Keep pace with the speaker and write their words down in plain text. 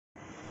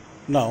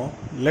Now,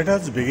 let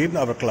us begin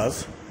our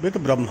class with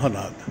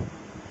Brahmanad.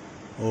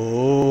 Om.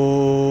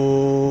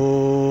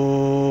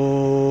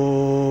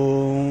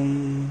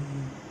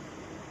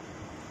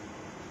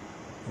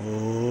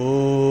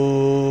 Om.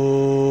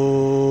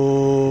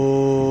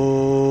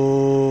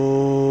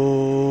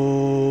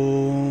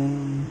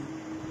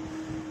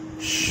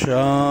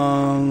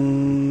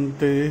 Shanti.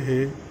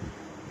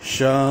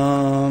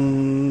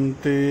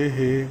 Shanti.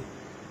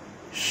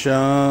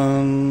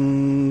 Shanti.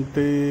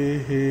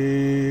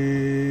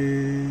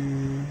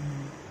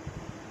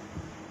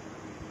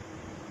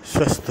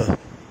 Swastha.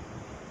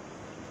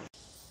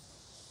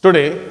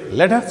 Today,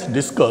 let us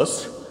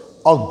discuss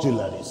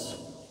auxiliaries.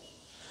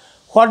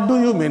 What do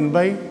you mean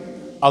by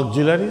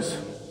auxiliaries?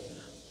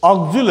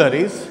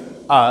 Auxiliaries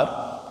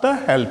are the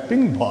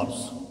helping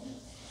verbs.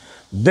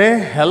 They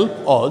help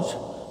us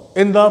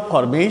in the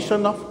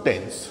formation of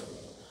tense,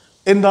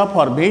 in the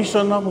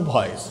formation of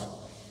voice,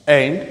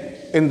 and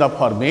in the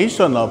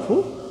formation of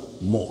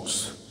modes.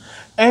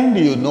 And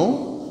you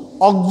know,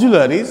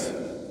 auxiliaries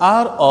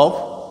are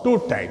of two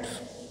types.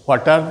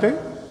 What are they?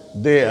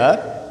 They are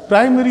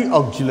primary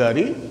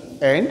auxiliary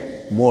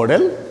and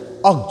modal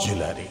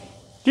auxiliary.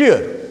 Clear?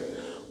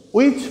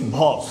 Which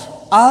verbs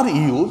are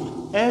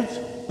used as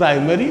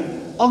primary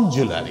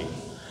auxiliary?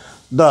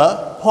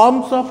 The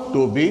forms of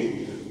to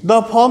be,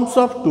 the forms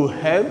of to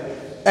have,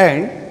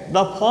 and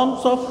the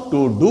forms of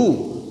to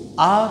do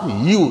are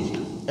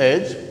used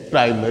as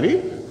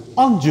primary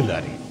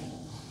auxiliary.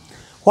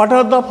 What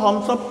are the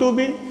forms of to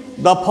be?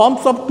 The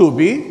forms of to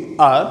be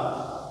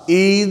are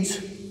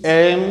is,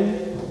 am,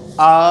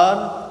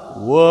 are,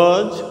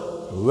 was,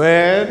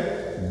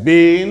 were,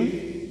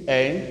 been,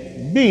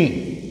 and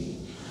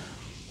being.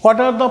 What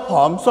are the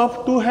forms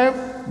of to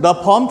have? The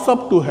forms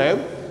of to have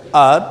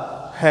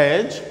are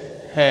has,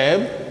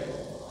 have,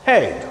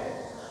 had.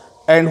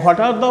 And what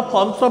are the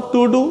forms of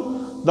to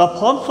do? The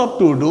forms of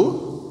to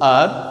do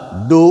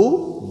are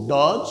do,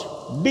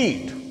 does,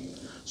 did.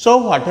 So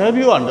what have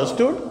you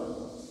understood?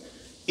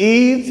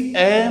 Is,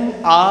 am,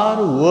 are,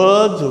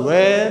 was,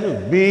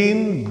 were,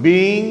 been,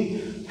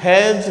 being,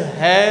 has,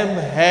 have,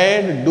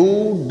 had,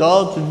 do,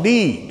 does,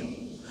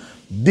 did.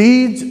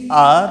 These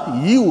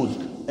are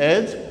used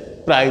as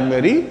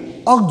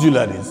primary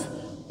auxiliaries.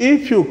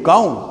 If you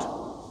count,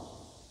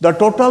 the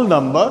total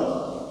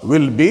number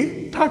will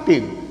be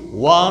 13.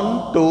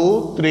 1,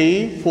 2,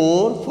 3,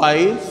 4,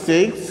 5,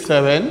 6,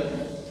 7,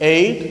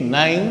 8,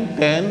 9,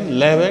 10,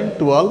 11,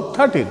 12,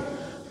 13.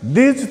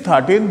 These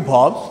 13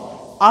 verbs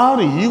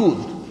are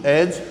used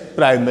as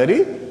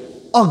primary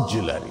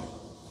auxiliary.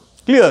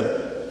 Clear?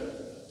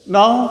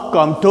 Now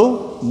come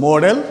to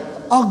modal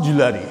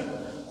auxiliary.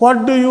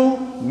 What do you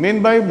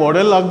mean by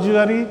modal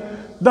auxiliary?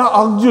 The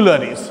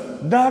auxiliaries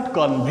that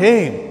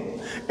convey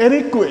a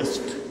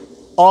request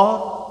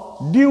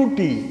or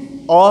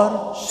duty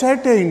or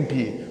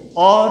certainty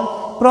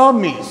or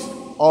promise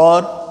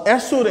or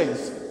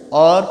assurance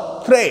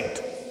or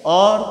threat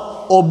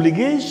or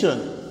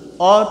obligation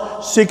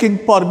or seeking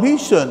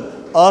permission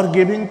or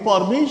giving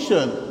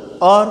permission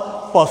or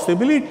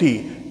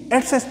possibility,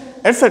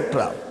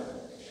 etc.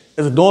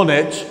 is known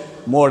as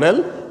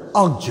modal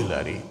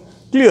auxiliary.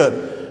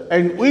 Clear?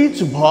 And which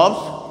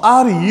verbs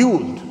are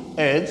used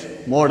as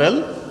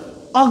modal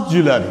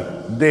auxiliary?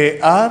 They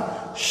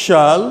are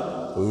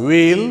shall,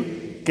 will,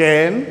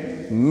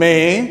 can,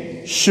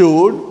 may,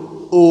 should,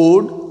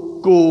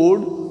 would,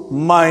 could,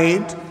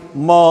 might,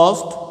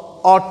 must,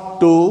 ought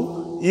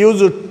to,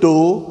 used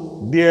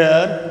to,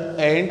 dare,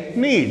 and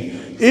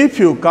need. If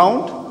you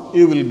count,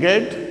 you will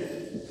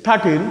get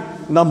 13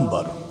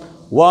 number.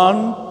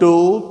 1,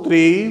 2,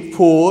 3,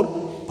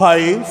 4,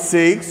 5,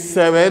 6,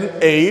 7,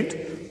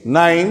 8,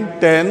 9,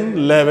 10,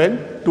 11,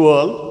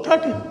 12,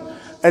 13.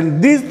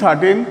 And these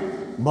 13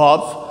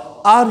 verbs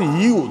are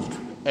used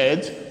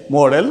as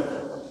modal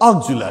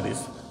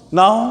auxiliaries.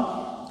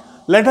 Now,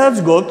 let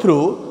us go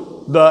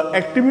through the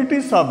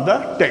activities of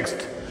the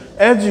text.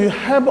 As you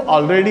have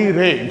already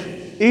read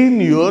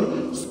in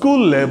your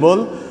school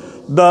level,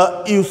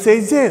 the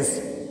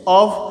usages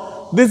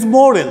of these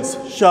modals,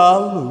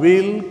 shall,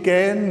 will,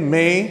 can,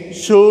 may,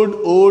 should,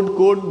 would,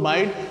 could,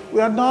 might,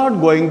 we are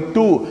not going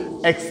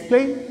to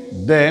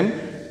explain them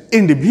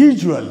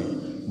individually,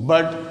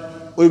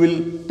 but we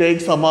will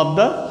take some of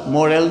the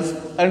modals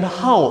and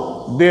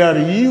how they are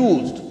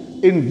used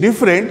in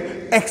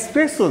different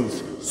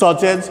expressions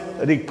such as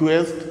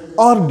request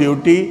or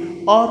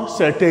duty or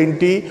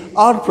certainty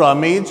or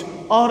promise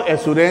or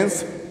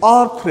assurance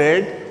or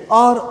threat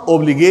or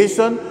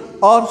obligation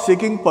or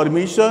seeking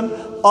permission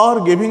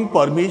or giving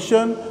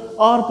permission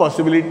or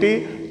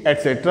possibility,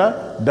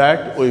 etc.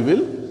 that we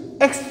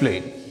will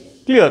explain.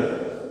 Clear?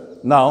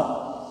 Now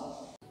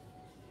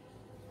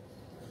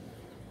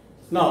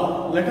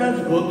let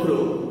us go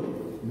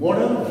through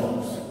modal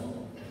verbs.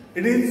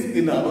 It is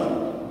in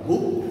our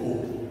book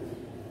 4.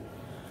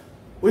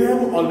 We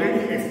have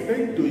already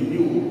explained to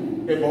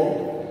you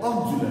about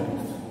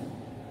auxiliaries.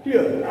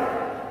 Clear?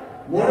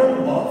 Modal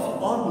verbs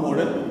or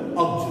modal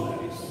auxiliaries.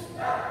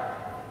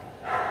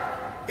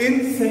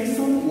 In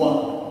section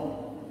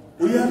 1,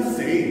 we are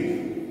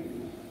saying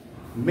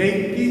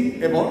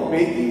making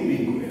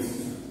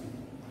requests.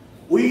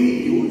 We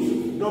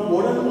use the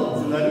modal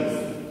auxiliaries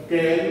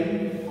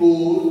can,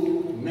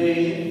 could,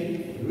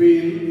 may,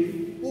 will,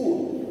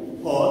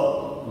 would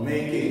for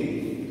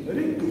making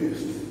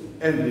requests.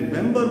 And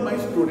remember, my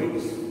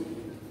students,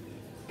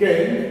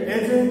 can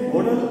as a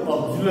modal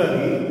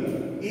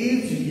auxiliary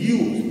is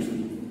used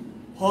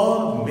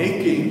for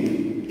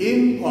making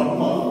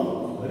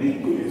informal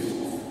requests,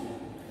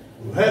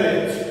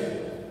 whereas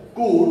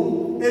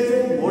could as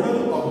a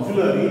modal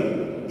auxiliary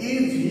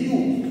is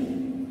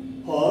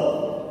used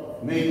for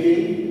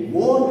making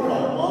more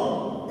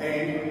formal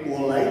and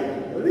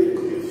polite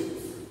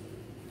requests.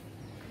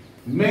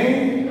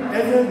 May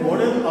as a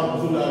modal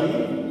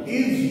auxiliary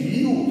is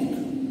used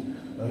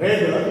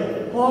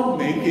rather for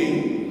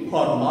making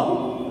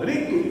formal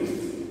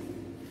requests.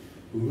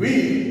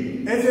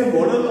 Will as a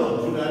modal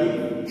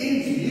auxiliary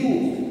is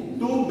used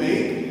to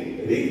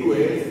make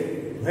requests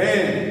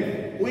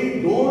when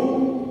we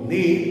don't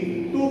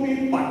need to be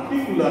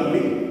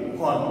particularly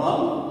formal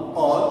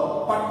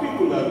or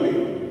particularly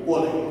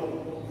polite.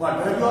 What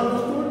have you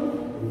understood?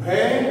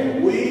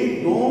 When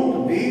we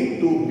don't need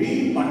to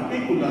be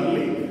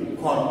particularly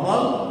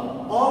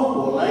formal or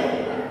polite,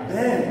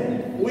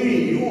 then we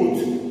use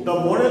the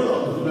modal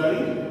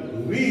auxiliary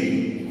will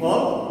for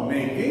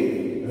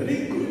making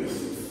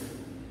requests.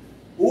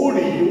 Would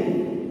you,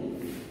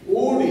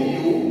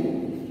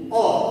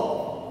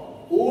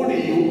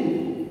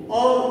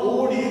 or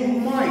would you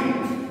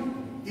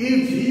mind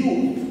is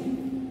used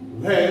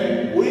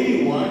when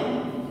we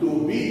want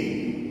to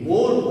be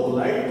more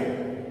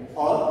polite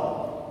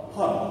or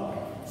formal.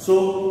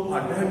 So,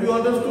 what have you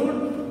understood?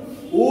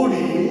 Would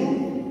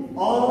you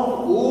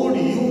or would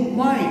you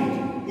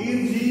mind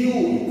is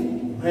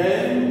used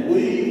when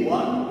we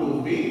want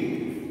to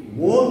be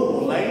more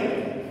polite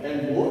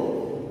and more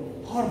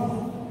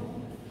formal.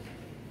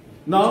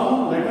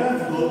 Now, let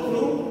us go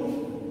through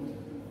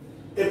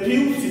a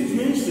few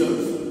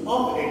situations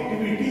of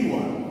activity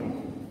 1.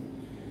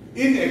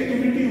 In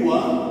activity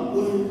 1,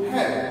 we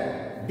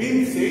have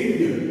been said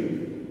here,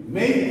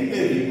 make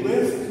a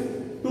request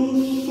to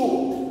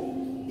shoot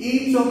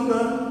each of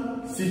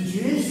the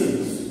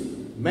situations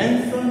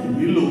mentioned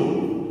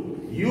below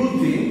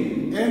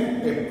using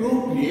an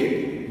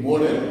appropriate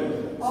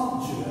modal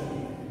auxiliary.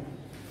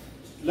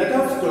 Let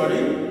us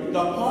study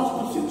the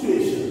first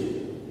situation.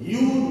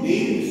 You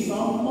need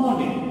some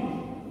money.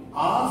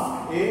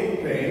 Ask a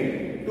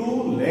friend to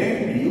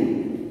lend you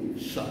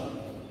some.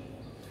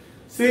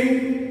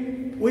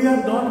 See, we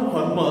are not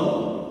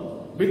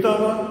formal with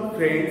our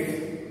friends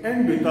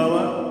and with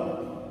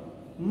our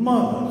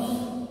mothers,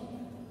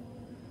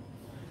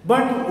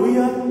 but we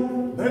are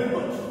very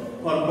much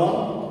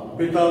formal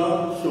with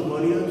our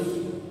superiors,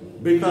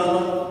 with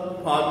our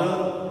father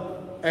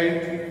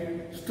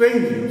and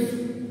strangers.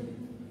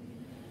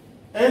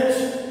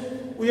 As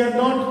we are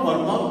not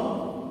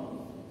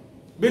formal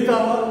with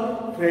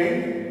our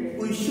friend,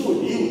 we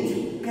should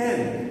use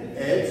can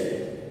as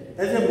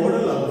a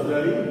modal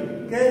auxiliary.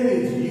 Can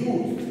is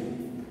used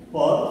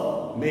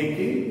for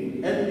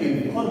making an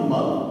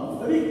informal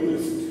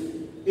request.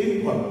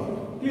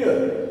 Informal.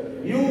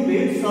 Here, you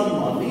need some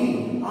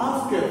money.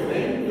 Ask a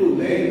friend to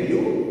lend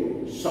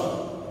you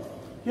some.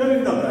 Here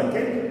in the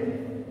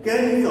bracket,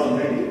 can is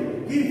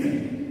already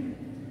given.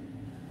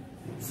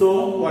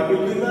 So, what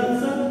will be the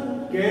answer?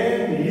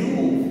 Can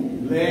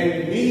you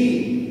lend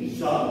me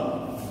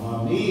some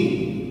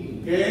money?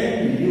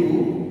 Can you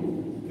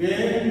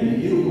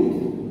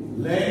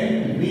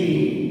lend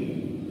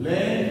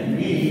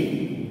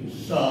me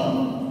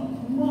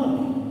some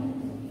money?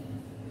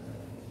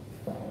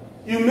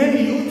 You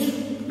may use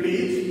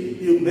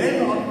please, you may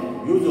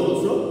not use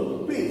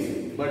also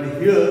please. But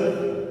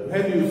here,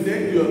 when you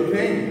say to your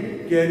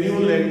friend, can you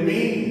lend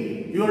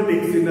me your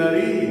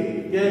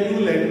dictionary? Can you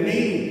lend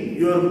me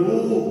your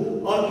book?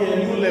 Or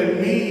can you lend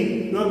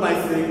me your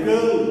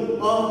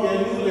bicycle? Or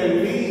can you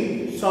lend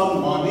me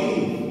some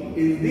money?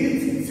 In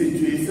these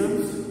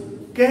situations,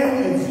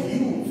 can is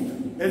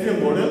used as a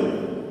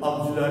modal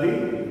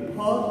auxiliary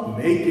for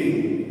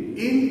making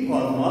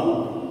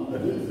informal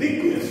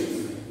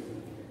requests.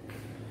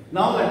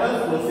 Now let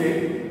us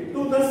proceed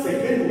to the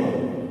second one.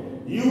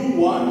 You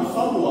want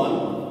someone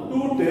to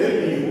tell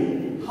you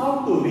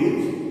how to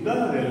reach the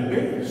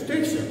railway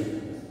station.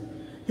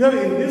 Here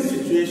in this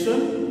situation,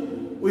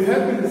 we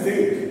have been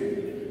said,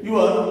 you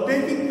are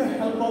taking the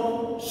help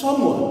of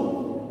someone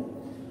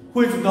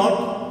who is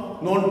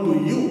not known to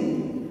you.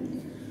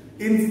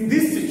 In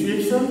this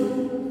situation,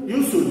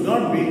 you should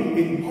not be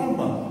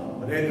informal,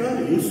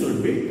 rather you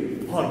should be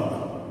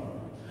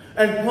formal.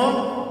 And for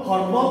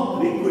formal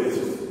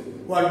requests,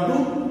 what do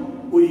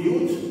we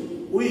use?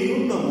 We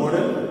use the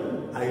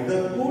modal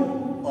either could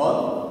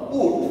or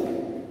would.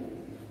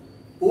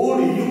 Would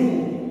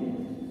you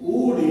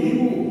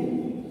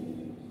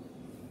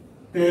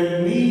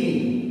tell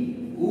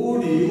me,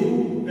 would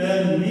you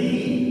tell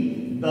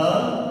me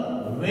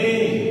the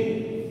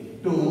way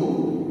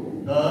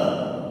to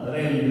the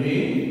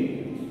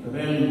railway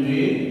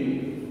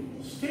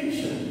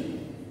station?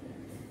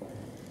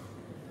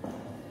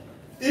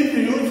 If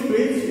you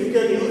you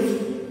can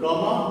use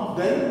comma,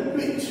 then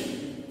which.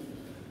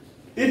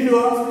 If you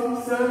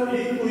ask, sir,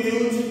 if we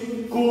use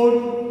could,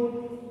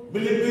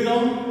 will it be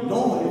wrong?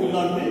 No, it will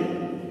not be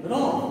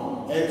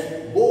wrong.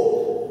 As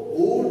both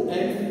would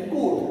and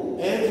could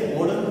as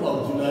modal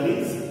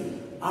auxiliaries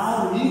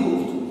are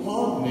used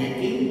for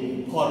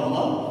making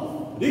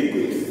formal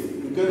requests.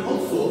 You can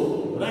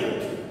also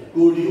write,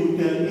 could you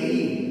tell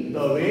me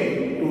the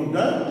way to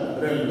the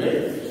railway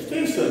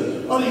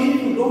station? Or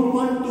if you don't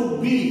want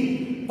to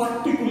be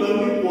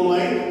particularly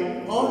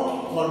polite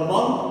or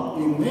formal,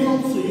 you may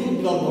also use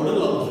the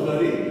modal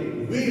auxiliary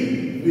will.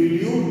 Will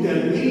you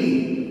tell me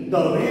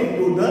the way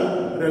to the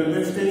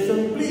railway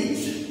station,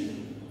 please?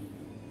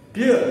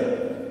 Clear?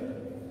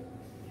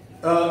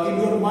 In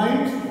your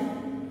mind,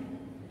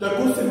 the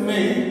question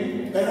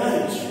may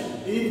arise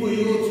if we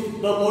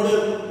use the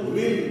modal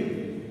will.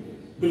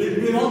 Will it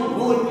be wrong?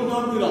 No, it will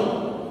not be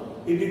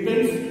wrong. It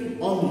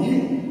depends on you.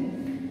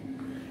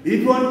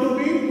 If you want to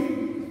be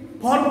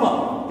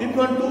formal, if you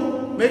want to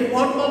make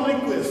formal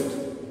request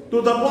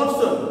to the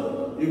person,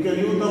 you can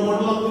use the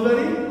modal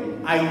auxiliary,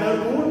 either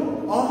would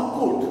or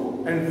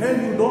could. And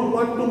when you don't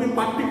want to be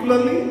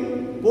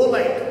particularly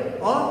polite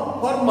or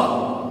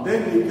formal,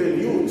 then you can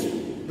use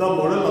the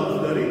modal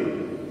auxiliary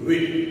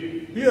will.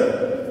 Here,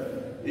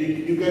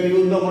 you can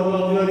use the modal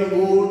auxiliary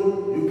would,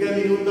 you can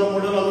use the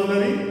modal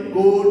auxiliary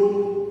could,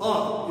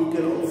 or you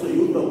can also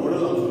use the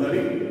modal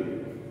auxiliary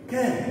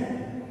can.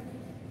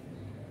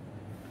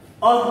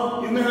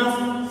 Or you may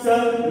ask,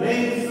 sir,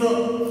 may is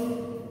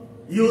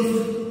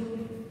used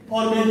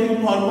for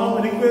making formal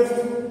request.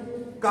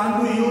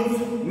 Can't we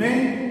use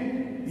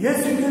may?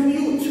 Yes, you can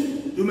use.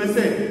 You may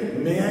say,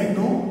 may I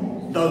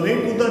know the way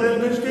to the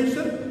railway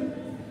station?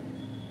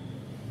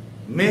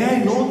 May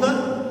I know the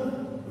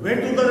way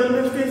to the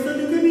railway station?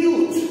 You can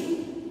use.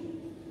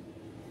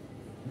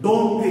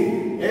 Don't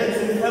think,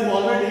 as we have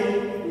already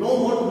no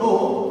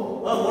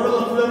modal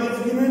auxiliary is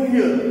given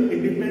here.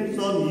 It depends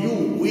on you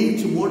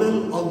which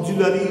modal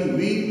auxiliary will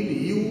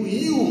you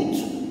use.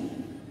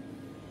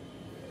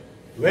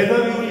 Whether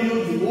you will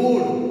use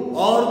would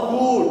or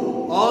could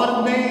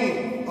or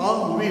may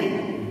or will.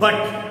 But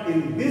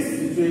in this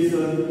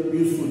situation,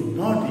 you should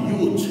not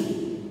use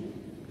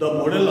the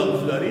modal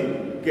auxiliary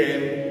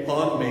can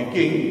for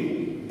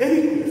making a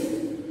request.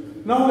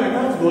 Now let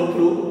us go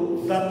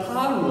through the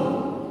third one.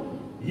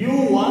 You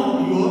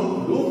want your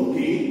room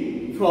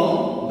key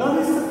from the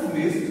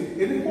receptionist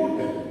in a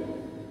hotel.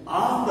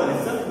 Ask the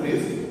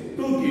receptionist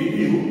to give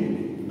you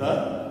the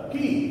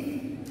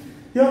key.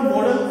 Your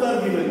modals are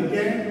given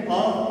can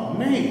or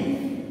may.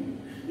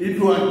 If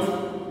you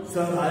want,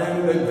 sir, I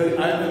am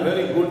a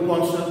very good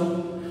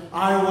person.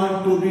 I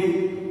want to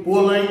be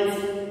polite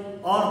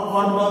or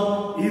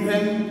formal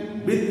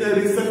even with the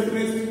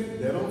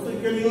receptionist. Then also you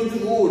can use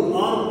would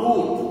or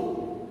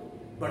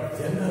could. But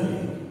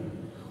generally,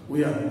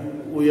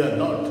 we are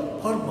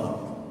not formal.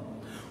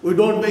 We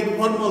don't make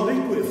formal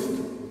request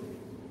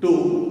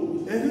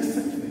to a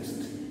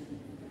receptionist.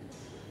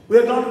 We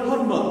are not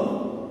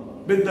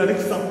formal with the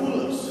rickshaw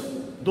pullers,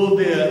 though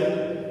they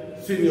are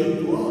senior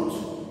to us.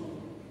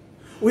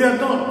 We are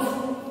not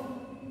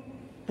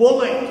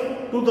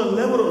polite to the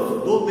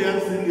laborers, though they are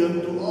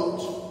senior to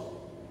us.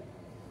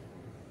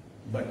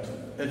 But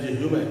as a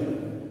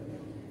human,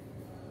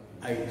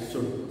 I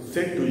should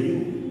say to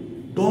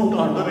you, don't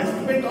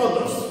underestimate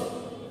others.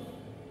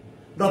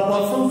 The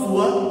persons who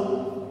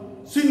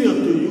are senior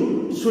to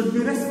you should be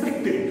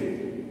respected.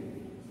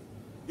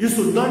 You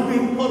should not be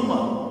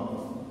informal.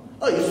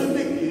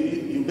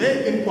 You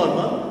may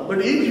informal, but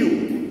if you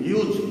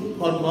use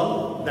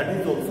formal, that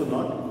is also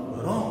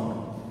not wrong.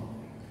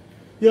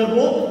 Here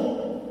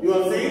both you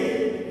are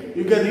saying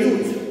you can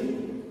use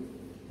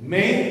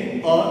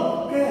may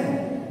or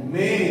can.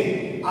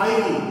 May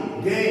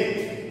I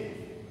get,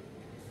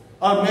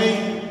 or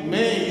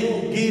may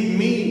you give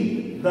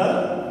me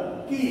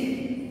the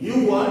key.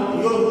 You want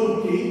your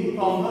room key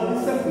from the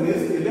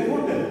receptionist in a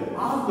hotel.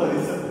 Ask the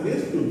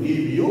receptionist to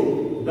give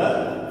you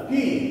the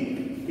key.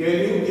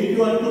 If you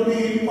want to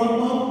be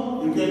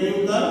informal, you can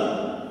use the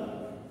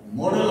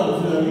modal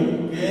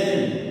auxiliary can.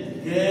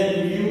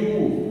 Can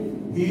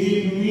you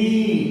give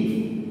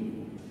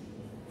me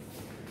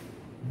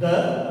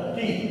the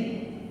key?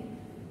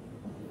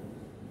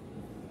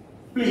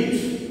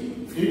 Please.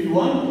 If you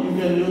want, you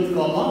can use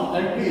comma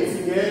and please.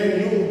 Can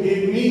you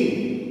give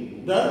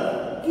me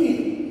the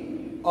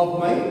key of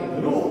my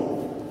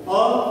room?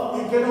 Or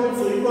you can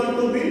also, if you want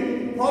to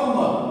be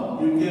formal,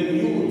 you can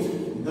use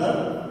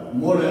the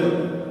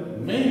modal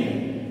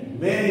may.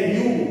 May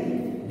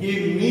you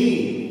give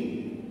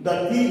me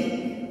the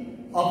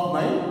key of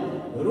my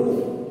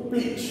room,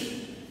 please.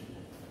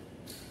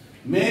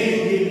 May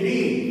you give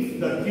me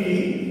the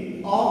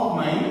key of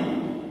my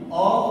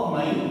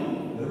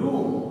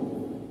room,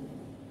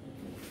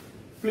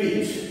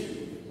 please.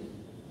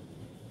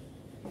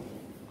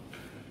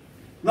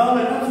 Now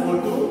let us go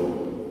to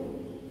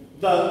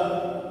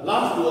the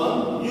last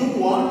one.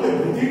 You want a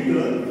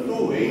visitor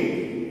to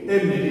wait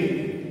a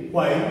minute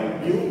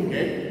while you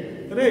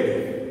get ready.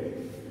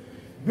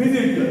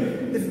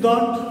 Visitor is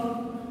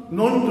not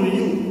known to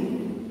you,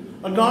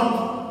 or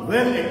not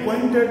well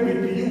acquainted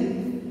with you.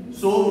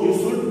 So you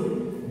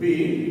should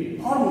be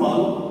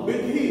formal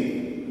with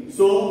him.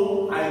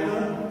 So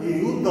either you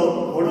use the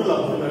modal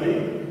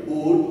auxiliary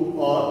would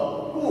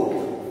or could.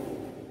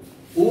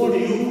 Would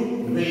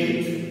you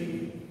wait?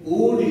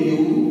 Would you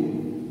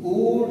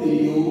wait?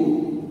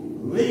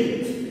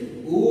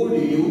 Would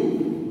you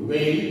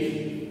wait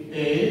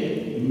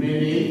a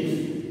minute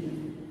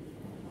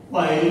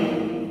while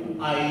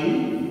I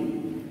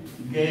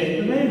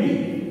get ready?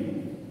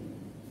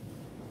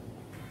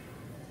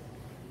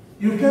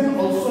 You can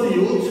also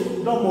use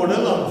the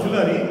modal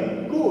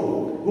auxiliary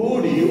could.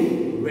 Could you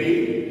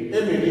wait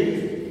a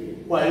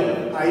minute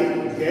while I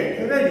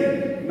get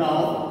ready?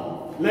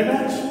 Now let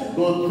us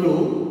go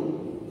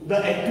through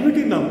the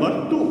activity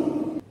number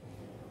 2.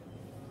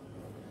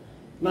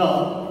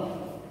 Now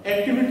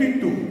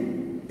activity 2.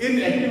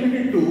 In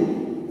activity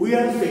 2 we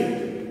are saying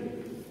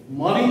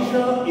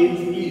Manisha is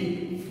ill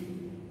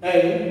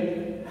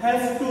and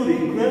has to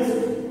request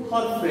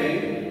her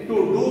friend to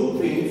do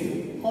things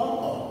for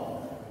her.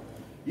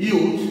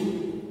 Use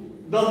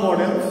the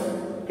models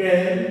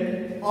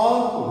can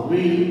or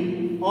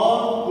will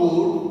or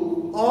could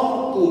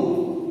or would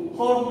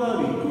for the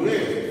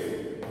request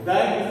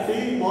that she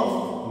must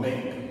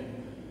make.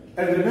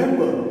 And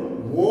remember,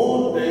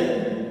 more than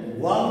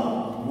one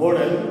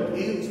model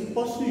is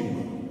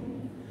possible.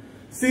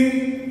 See,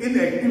 in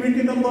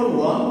activity number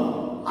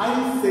 1,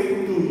 I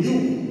said to you,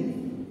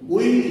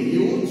 we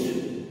use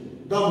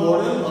the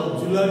modal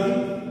auxiliary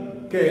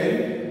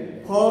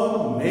can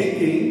for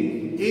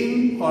making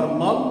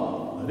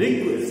informal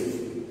requests.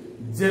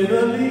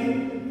 Generally,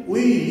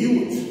 we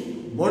use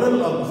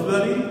modal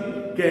auxiliary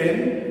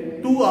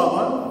can to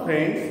our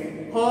friends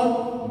for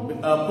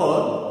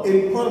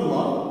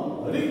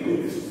informal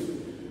requests.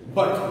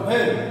 But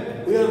when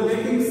we are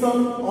making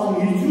some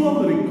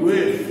unusual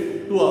requests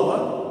to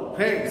our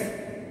friends,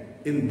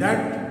 in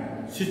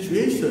that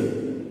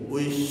situation,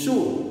 we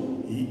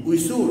should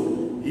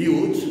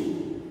use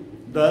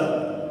the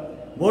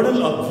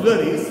modal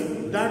auxiliaries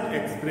that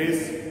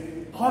express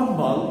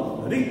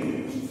formal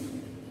requests.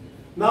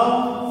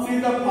 Now see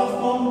the first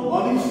one.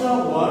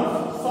 Manisha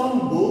wants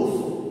some books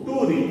to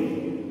read.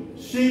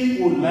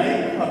 She would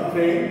like her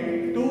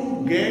friend to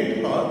get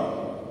her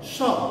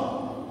some.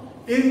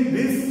 In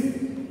this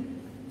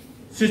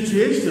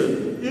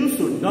situation, you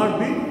should not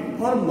be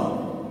formal.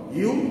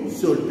 You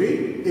should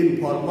be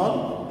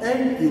informal,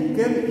 and you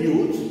can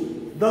use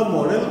the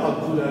modal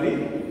auxiliary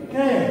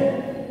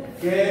can.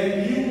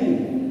 Can you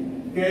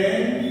get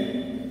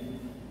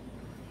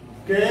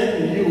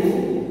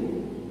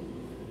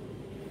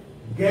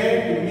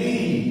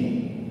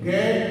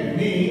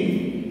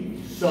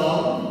me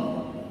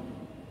some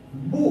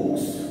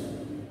books?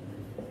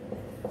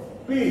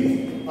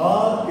 Please.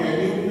 Or can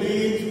you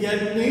please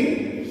get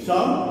me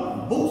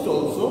some books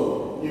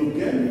also you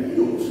can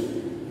use.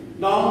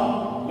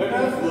 Now let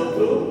us go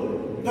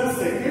through the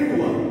second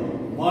one.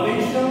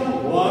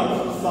 Manisha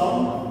wants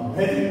some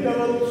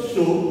vegetable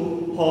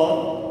soup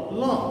for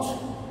lunch.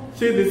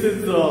 See, this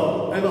is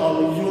an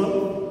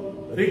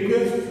unusual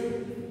request,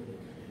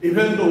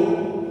 even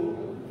though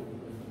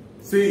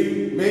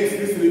she makes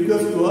this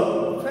request to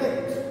her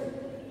friend.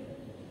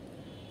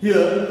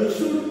 Here we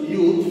should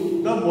use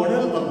the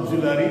modal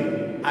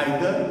auxiliary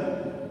either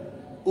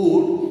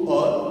would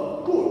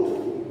or could.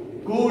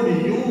 Could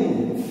you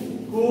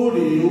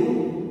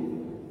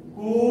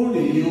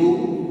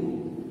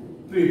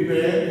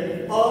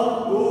prepare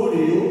or could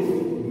you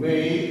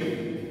make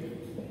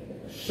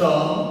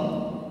some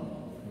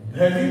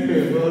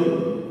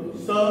vegetable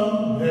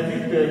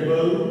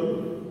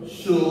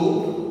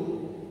soup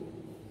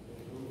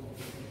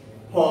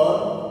for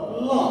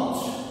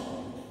lunch?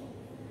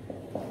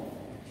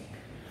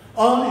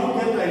 Or you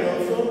can write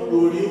also,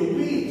 could you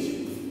please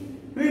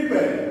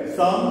prepare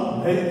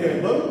some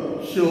vegetable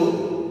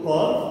soup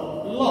for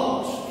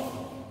lunch?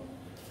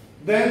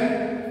 Then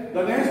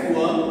the next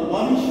one,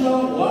 Manisha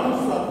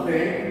wants a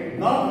friend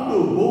not to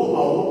go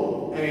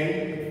out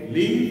and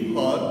leave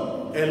her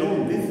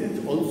alone. This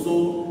is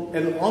also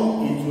an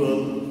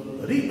unusual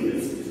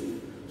request.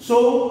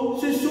 So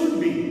she should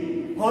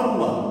be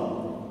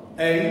formal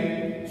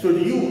and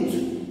should use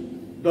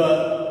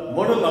the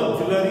modal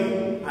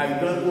auxiliary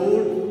either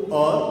would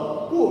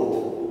or could.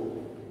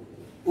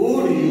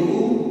 Would you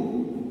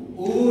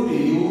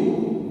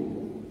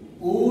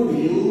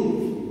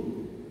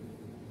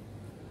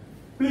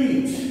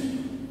please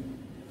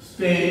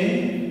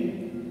stay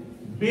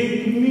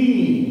with me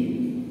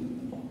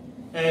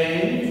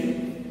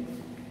and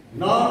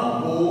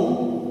not go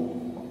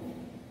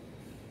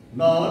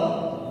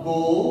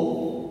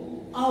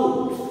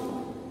out?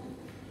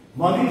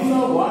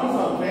 Manisha wants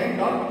her friend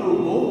not to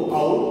go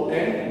out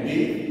and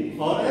leave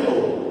her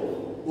alone.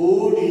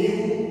 Would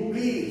you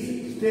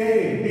please stay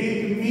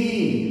with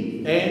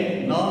me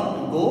and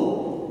not go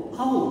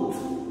out?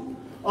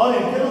 Or you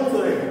can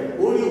also write,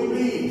 would you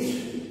please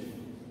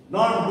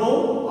not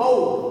go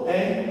out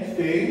and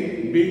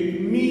stay with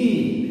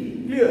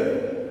me? Clear?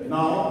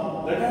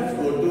 Now let us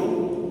go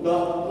to the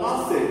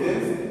last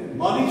sentence.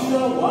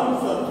 Manisha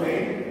wants a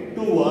friend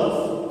to wash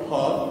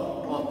her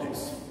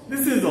clothes.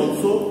 This is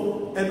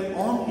also an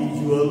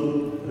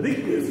unusual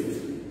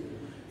request.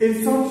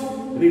 In such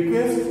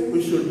request,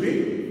 we should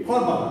be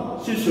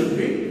formal. She should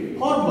be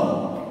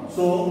formal.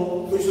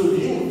 So, we should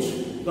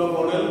use the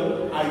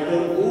modal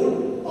either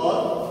would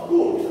or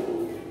could.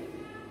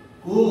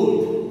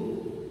 Could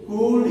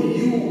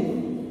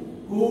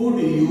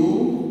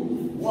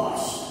you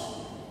wash?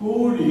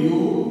 Could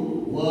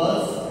you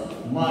wash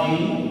my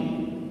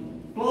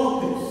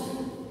clothes?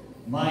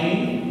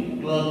 My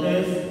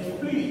clothes,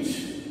 please.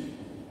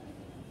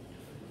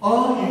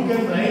 Or you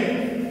can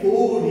write,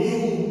 could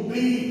you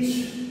please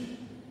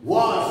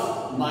wash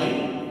my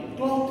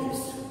clothes?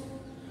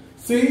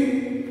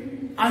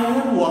 See, I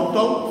have worked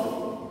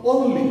out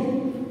only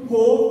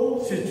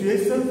 4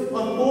 situations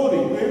or 4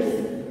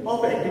 requests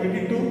of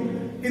activity 2.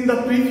 In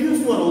the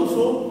previous one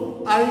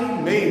also,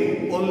 I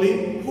made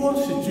only 4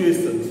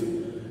 situations.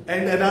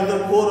 And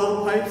another 4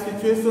 or 5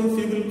 situations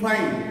you will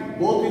find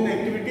both in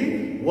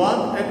activity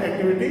 1 and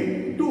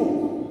activity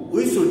 2.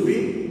 We should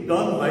be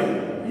done by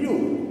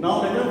you.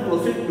 Now let us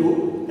proceed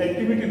to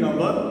activity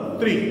number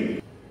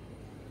 3.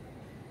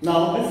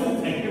 Now this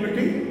is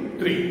activity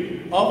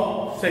 3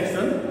 of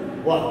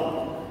section 1.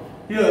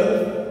 Here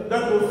the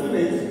question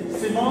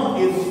is, Shima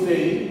is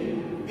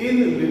staying in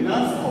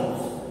Rina's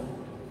house.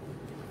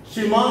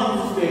 Shima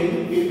is staying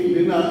in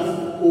Rina's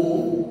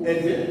home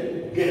as a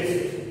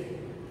guest.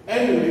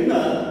 And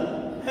Rina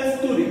has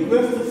to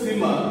request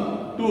Shima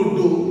to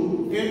do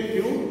a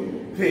few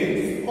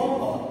things for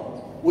her,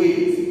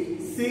 which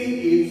she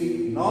is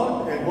not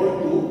able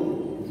to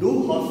do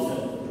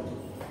herself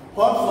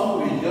for some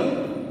reason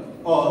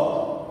or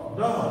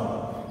the other.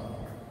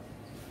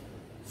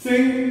 See,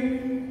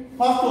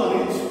 first one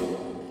is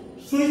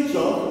switch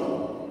off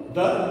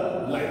the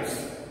lights.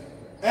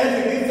 As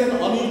it is an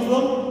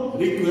unusual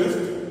request,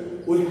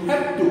 we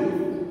have to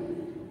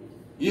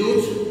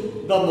use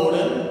the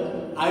modal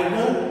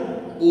either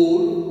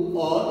would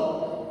or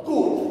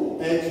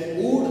could, as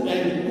would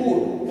and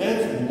could as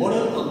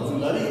modal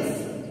auxiliaries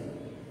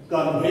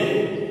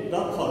convey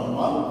the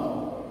formal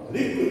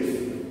request.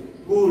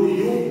 Could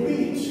you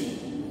please?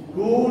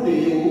 Could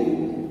you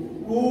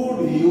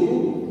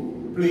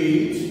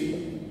please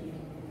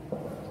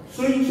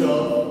switch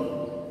off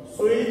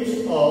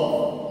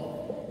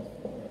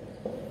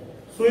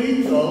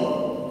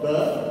the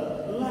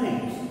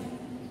lights?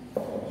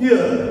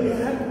 Here you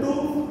have to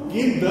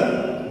give the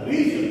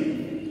reason.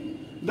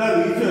 The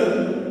reason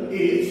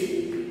is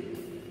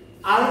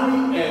I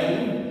am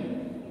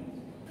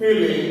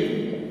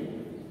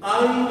feeling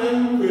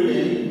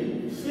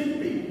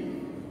sleepy.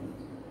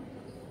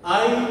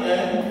 I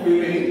am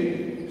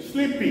feeling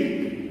sleepy.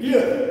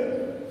 Here.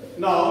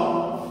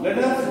 Now let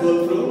us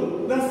go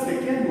through the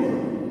second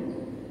one.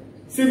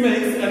 She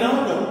makes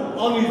another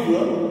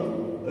unusual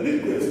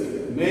request.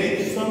 Make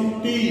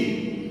some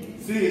tea.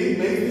 She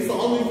makes this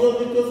unusual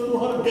request to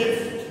her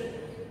guest.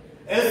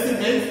 As she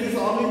makes this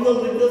unusual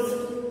request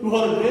to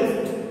her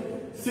guest,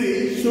 she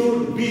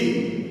should be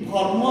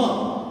formal.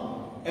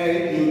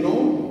 And you know,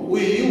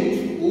 we use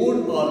would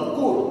or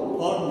could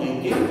for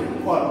making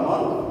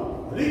formal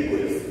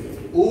requests.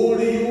 Would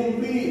you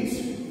please?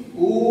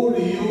 Would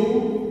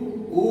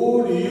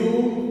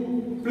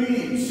you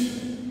please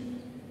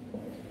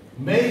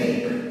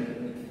make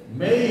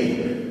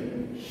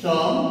some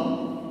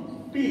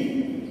tea?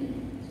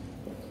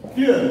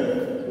 Here,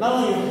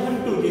 now you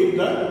have to give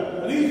the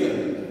reason.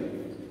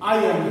 I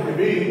am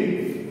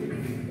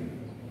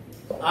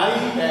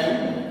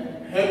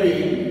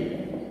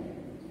having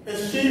a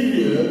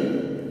severe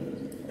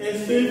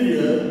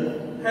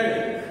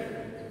headache.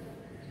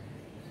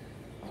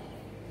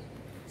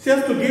 She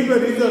has to give a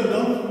reason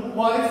now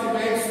why she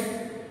makes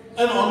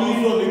an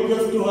unusual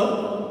request to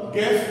her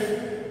guest.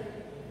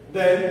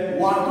 Then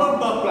water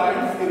the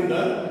plants in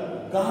the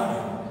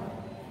garden.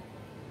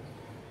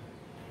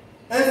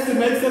 As she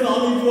makes an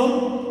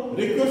unusual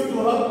request to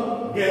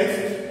her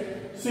guest,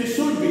 she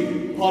should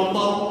be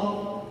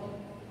formal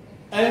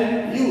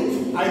and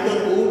use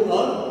either would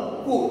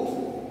or could.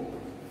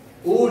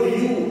 Would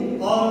you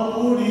or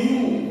could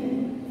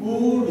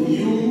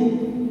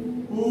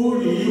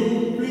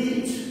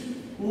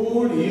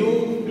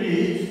you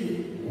please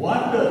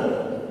water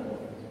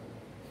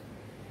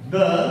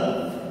the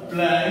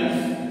plants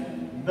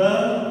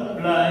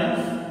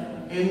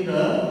in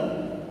the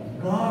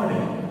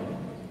garden?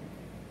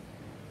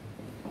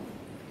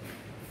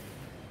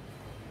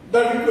 The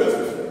request,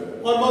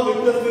 formal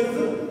request is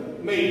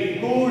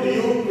made. Could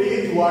you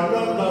please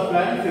water the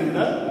plants in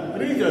the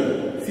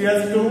region? She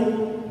has to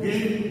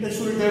give a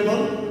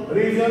suitable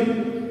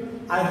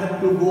reason. I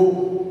have to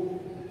go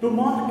to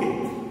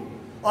market,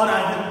 or I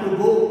have to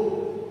go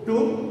to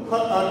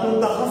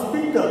the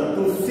hospital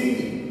to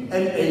see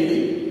an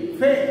ailing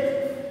friend.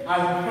 I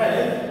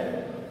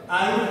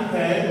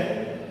had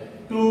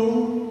to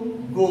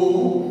go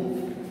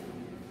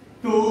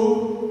to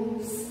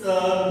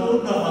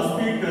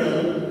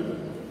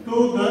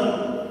the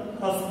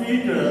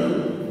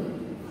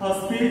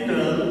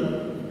hospital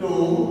to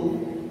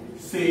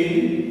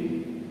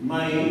see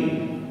my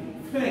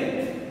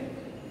friend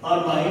or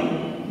my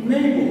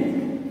neighbor.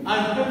 I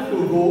have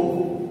to go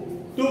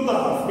to the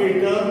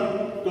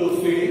hospital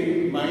to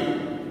see my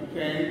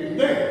friend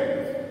there.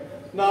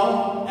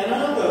 Now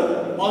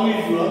another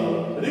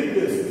unusual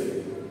request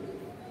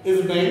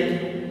is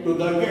made to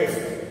the guest.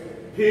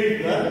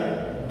 Feed the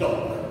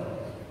dog.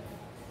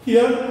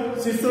 Here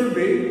she should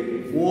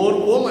be more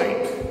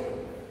polite.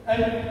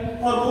 And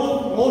for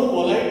more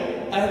polite,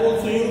 I have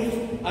also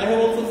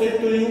said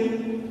to you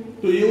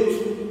to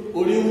use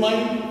would you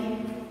mind?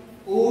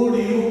 Would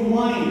you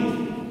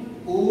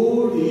mind?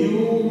 Would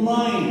you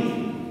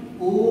mind?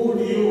 Would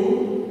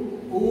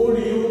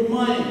you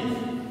mind?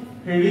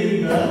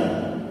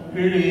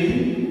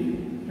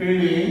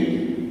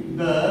 Feeding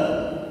the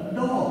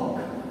dog.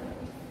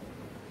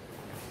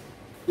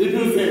 If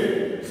you say,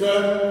 sir,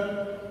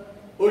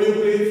 would you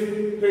please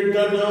feed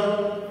the dog?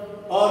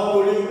 Or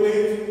would you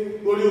please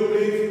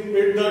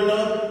feed the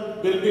dog?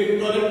 Will be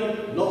incorrect?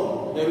 No,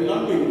 they will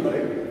not be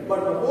incorrect. But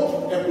the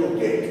most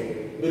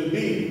appropriate will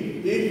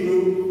be if you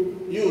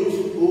use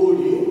would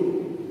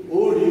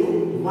you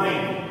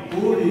mind?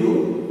 Would you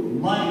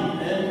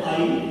mind?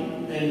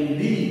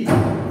 M-I-N-D.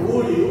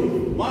 Would you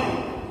mind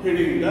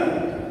feeding the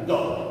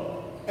dog?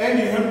 And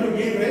you have to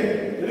give a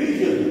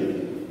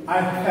reason.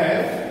 I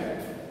have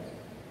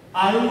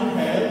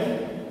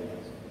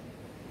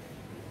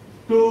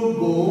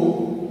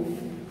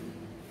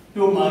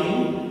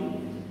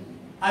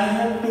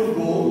to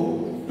go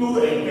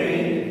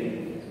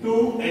to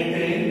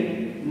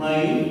attend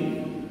my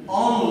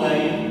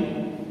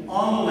online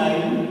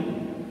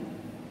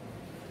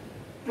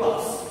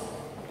class.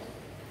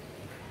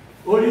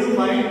 Would you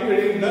mind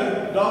feeding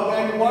the dog?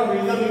 And what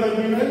reason you have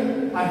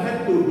given? I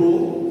have to go,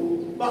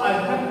 but I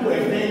have to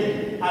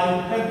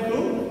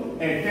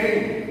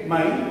attend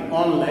my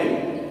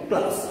online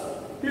class.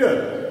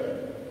 Here,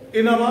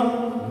 in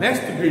our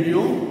next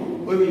video,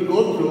 we will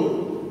go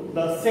through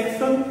the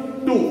section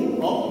 2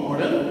 of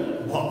modal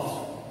verbs.